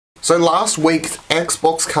So last week,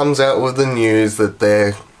 Xbox comes out with the news that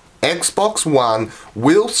their Xbox One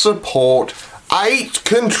will support 8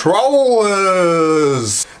 controllers!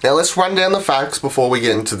 Now let's run down the facts before we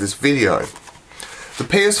get into this video. The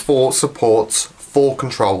PS4 supports 4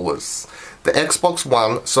 controllers. The Xbox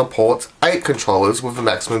One supports 8 controllers with a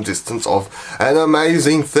maximum distance of an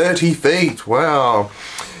amazing 30 feet. Wow.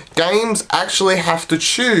 Games actually have to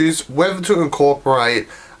choose whether to incorporate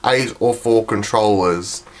 8 or 4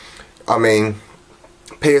 controllers. I mean,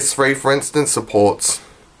 PS3 for instance supports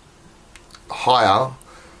higher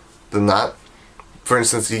than that. For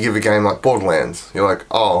instance, you give a game like Borderlands, you're like,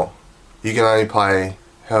 oh, you can only play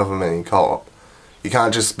however many co-op. You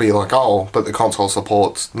can't just be like, oh, but the console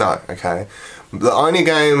supports. No, okay. The only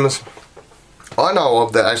games I know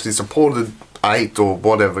of that actually supported 8 or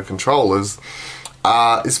whatever controllers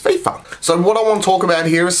is FIFA. So what I want to talk about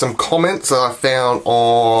here is some comments that I found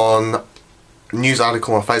on a news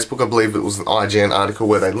article on Facebook. I believe it was an IGN article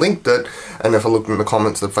where they linked it, and if I look in the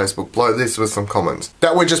comments of Facebook below, this was some comments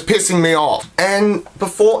that were just pissing me off. And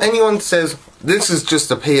before anyone says, this is just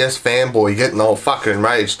a PS fanboy getting all fucking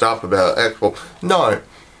raged up about Xbox, no.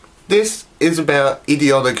 This is about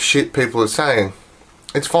idiotic shit people are saying.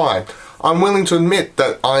 It's fine. I'm willing to admit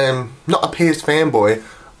that I am not a PS fanboy.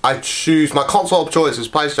 I choose, my console of choice is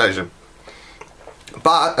PlayStation.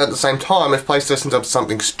 But at the same time, if PlayStation does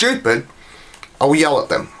something stupid, I will yell at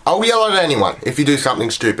them. I will yell at anyone if you do something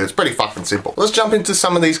stupid. It's pretty fucking simple. Let's jump into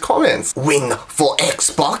some of these comments. Win for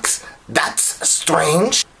Xbox? That's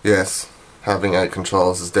strange. Yes, having 8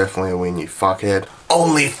 controllers is definitely a win, you fuckhead.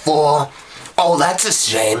 Only 4? Oh, that's a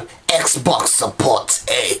shame. Xbox supports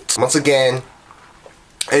 8. Once again,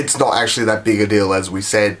 it's not actually that big a deal as we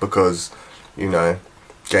said, because, you know,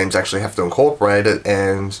 games actually have to incorporate it,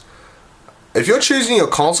 and if you're choosing your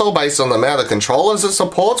console based on the amount of controllers it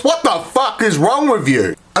supports, what the fuck is wrong with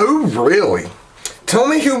you? Oh, really? Tell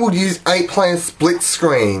me who would use 8-player split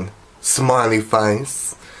screen? Smiley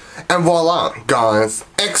face. And voila, guys,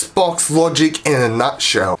 Xbox logic in a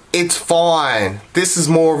nutshell. It's fine. This is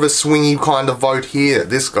more of a swingy kind of vote here,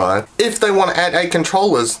 this guy. If they want to add 8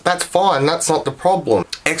 controllers, that's fine, that's not the problem.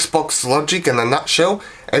 Xbox logic in a nutshell,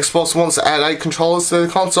 Xbox wants to add 8 controllers to the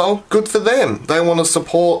console, good for them. They want to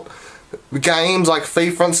support games like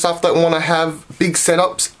FIFA and stuff that want to have big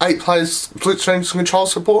setups, 8 players split screen control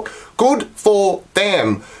support, good for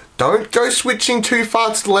them. Don't go switching too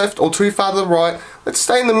far to the left or too far to the right. Let's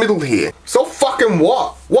stay in the middle here. So fucking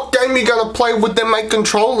what? What game are you gonna play with them 8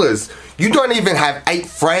 controllers? You don't even have 8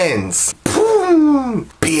 friends. Boom!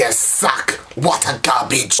 PS suck. What a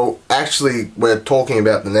garbage. Well, actually, we're talking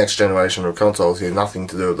about the next generation of consoles here. Nothing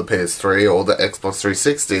to do with the PS3 or the Xbox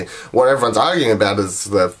 360. What everyone's arguing about is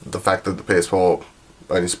the fact that the PS4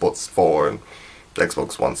 only supports 4 and the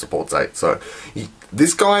Xbox One supports 8. So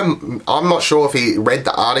this guy, I'm not sure if he read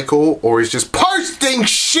the article or he's just posting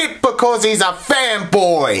shit because he's a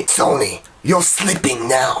fanboy. Sony, you're slipping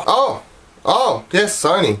now. Oh, yes,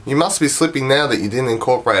 Sony. You must be slipping now that you didn't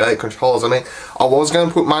incorporate 8 controllers. I mean, I was going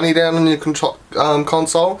to put money down on your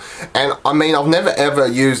console, and I mean, I've never ever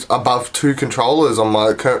used above 2 controllers on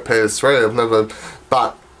my current PS3. I've never,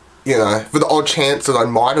 but, you know, for the odd chance that I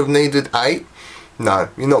might have needed 8, no,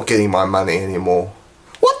 you're not getting my money anymore.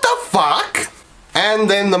 What the fuck? And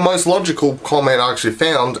then the most logical comment I actually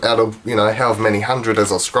found out of, you know, however many hundred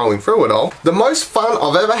as I was scrolling through it all. The most fun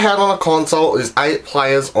I've ever had on a console is 8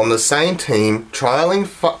 players on the same team trying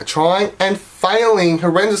and failing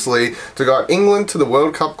horrendously to guide England to the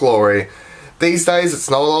World Cup glory. These days it's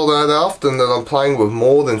not all that often that I'm playing with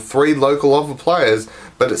more than 3 local other players,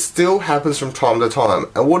 but it still happens from time to time.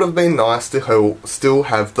 It would have been nice to still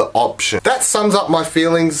have the option. That sums up my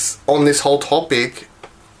feelings on this whole topic.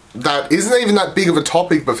 That isn't even that big of a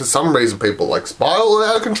topic, but for some reason people like spiral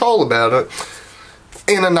out of control about it.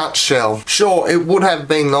 In a nutshell, sure, it would have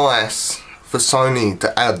been nice for Sony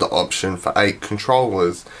to add the option for 8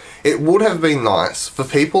 controllers. It would have been nice for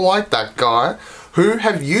people like that guy who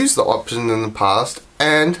have used the option in the past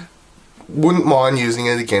and wouldn't mind using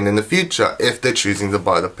it again in the future if they're choosing to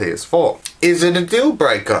buy the PS4. Is it a deal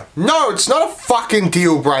breaker? No, it's not a fucking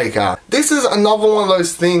deal breaker. This is another one of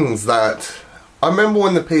those things that I remember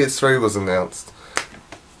when the PS3 was announced,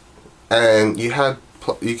 and you could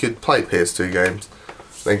play PS2 games.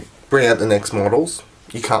 They bring out the next models,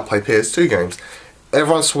 you can't play PS2 games.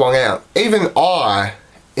 Everyone swung out. Even I,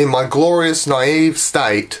 in my glorious naive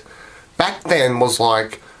state, back then was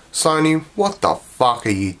like, Sony, what the fuck are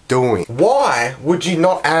you doing? Why would you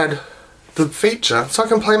not add the feature so I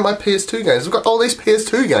can play my PS2 games? I've got all these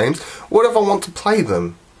PS2 games, what if I want to play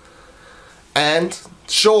them? And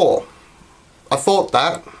sure, I thought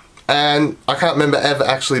that, And I can't remember ever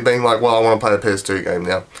actually being like, well, I want to play a PS2 game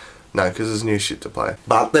now. No, because there's new shit to play.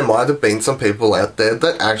 But there might have been some people out there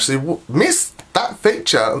that actually missed that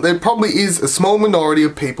feature. There probably is a small minority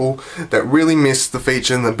of people that really miss the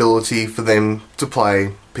feature and the ability for them to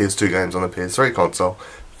play PS2 games on a PS3 console.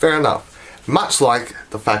 Fair enough. Much like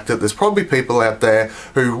the fact that there's probably people out there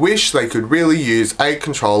who wish they could really use 8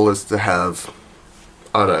 controllers to have,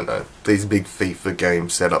 I don't know, these big FIFA game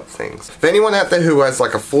setup things. For anyone out there who has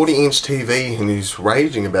like a 40-inch TV and who's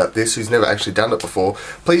raging about this, who's never actually done it before,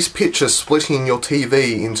 please picture splitting your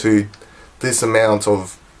TV into this amount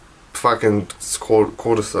of fucking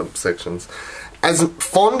quarter subsections. As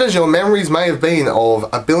fond as your memories may have been of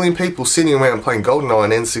a billion people sitting around playing GoldenEye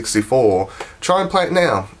and N64, try and play it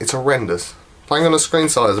now. It's horrendous. Playing on a screen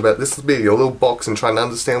size about this big, your little box, and trying to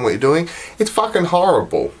understand what you're doing, it's fucking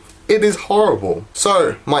horrible. It is horrible.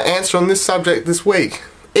 So, my answer on this subject this week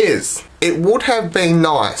is, it would have been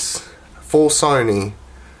nice for Sony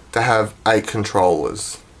to have 8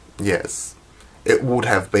 controllers. Yes, it would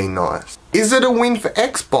have been nice. Is it a win for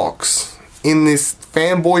Xbox in this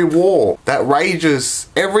fanboy war that rages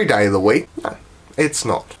every day of the week? No, it's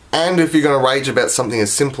not. And if you're going to rage about something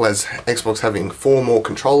as simple as Xbox having 4 more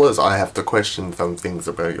controllers, I have to question some things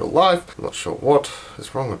about your life. I'm not sure what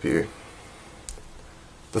is wrong with you.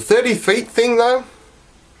 The 30 feet thing though,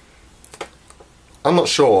 I'm not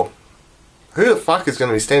sure. Who the fuck is going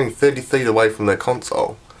to be standing 30 feet away from their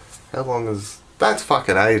console? How long is... That's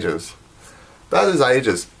fucking ages. That is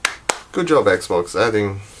ages. Good job, Xbox.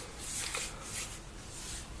 Adding...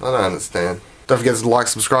 I don't understand. Don't forget to like,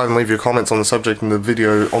 subscribe, and leave your comments on the subject in the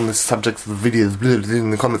video, on this subject of the video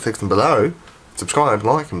in the comment section below. Subscribe,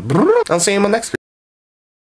 like, and I'll see you in my next video.